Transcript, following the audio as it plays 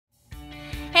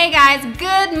Hey guys,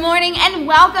 good morning and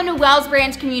welcome to Wells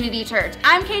Branch Community Church.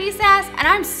 I'm Katie Sass and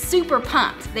I'm super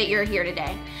pumped that you're here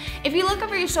today. If you look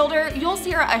over your shoulder, you'll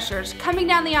see our ushers coming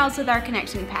down the aisles with our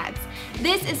connection pads.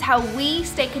 This is how we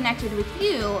stay connected with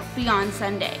you beyond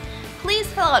Sunday. Please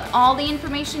fill out all the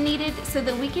information needed so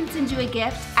that we can send you a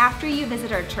gift after you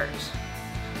visit our church.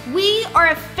 We are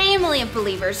a family of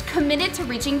believers committed to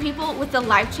reaching people with the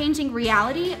life-changing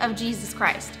reality of Jesus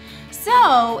Christ.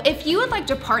 So, if you would like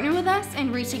to partner with us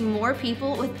in reaching more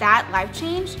people with that life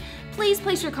change, please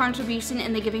place your contribution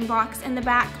in the giving box in the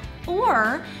back,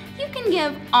 or you can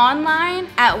give online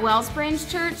at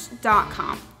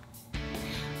wellsbranchchurch.com.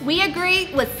 We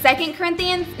agree with 2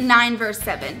 Corinthians 9 verse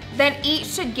 7 that each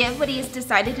should give what he has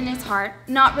decided in his heart,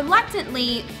 not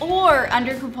reluctantly or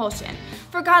under compulsion,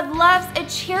 for God loves a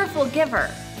cheerful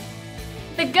giver.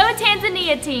 The Go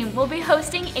Tanzania team will be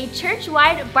hosting a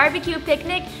church-wide barbecue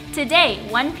picnic today,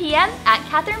 1 p.m. at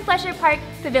Catherine Flesher Park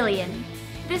Pavilion.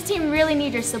 This team really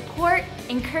needs your support,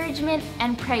 encouragement,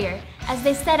 and prayer as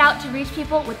they set out to reach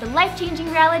people with the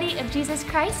life-changing reality of Jesus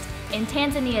Christ in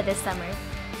Tanzania this summer.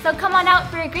 So come on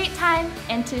out for a great time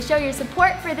and to show your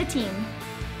support for the team.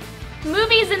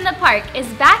 Movies in the Park is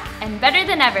back and better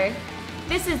than ever.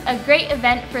 This is a great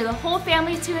event for the whole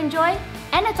family to enjoy,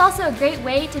 and it's also a great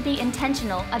way to be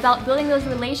intentional about building those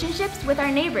relationships with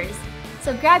our neighbors.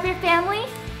 So grab your family,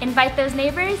 invite those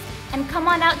neighbors, and come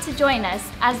on out to join us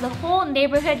as the whole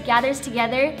neighborhood gathers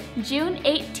together June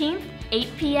 18th,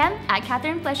 8 p.m. at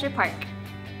Catherine Flesher Park.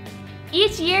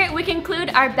 Each year, we conclude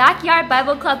our Backyard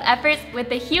Bible Club efforts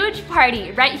with a huge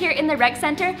party right here in the Rec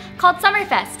Center called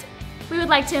Summerfest. We would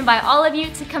like to invite all of you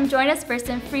to come join us for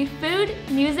some free food,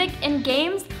 music, and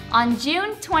games on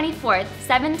June 24th,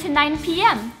 7 to 9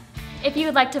 p.m. If you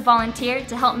would like to volunteer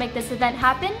to help make this event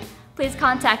happen, please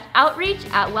contact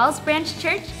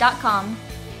outreach@wellsbranchchurch.com.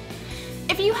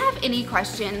 If you have any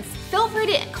questions, feel free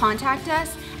to contact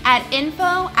us at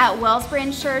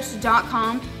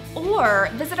info@wellsbranchchurch.com or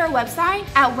visit our website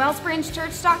at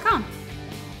wellsbranchchurch.com.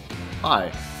 Hi,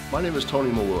 my name is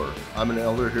Tony Malure. I'm an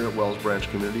elder here at Wells Branch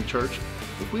Community Church.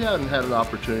 If we hadn't had an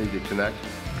opportunity to connect,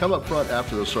 come up front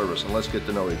after the service and let's get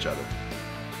to know each other.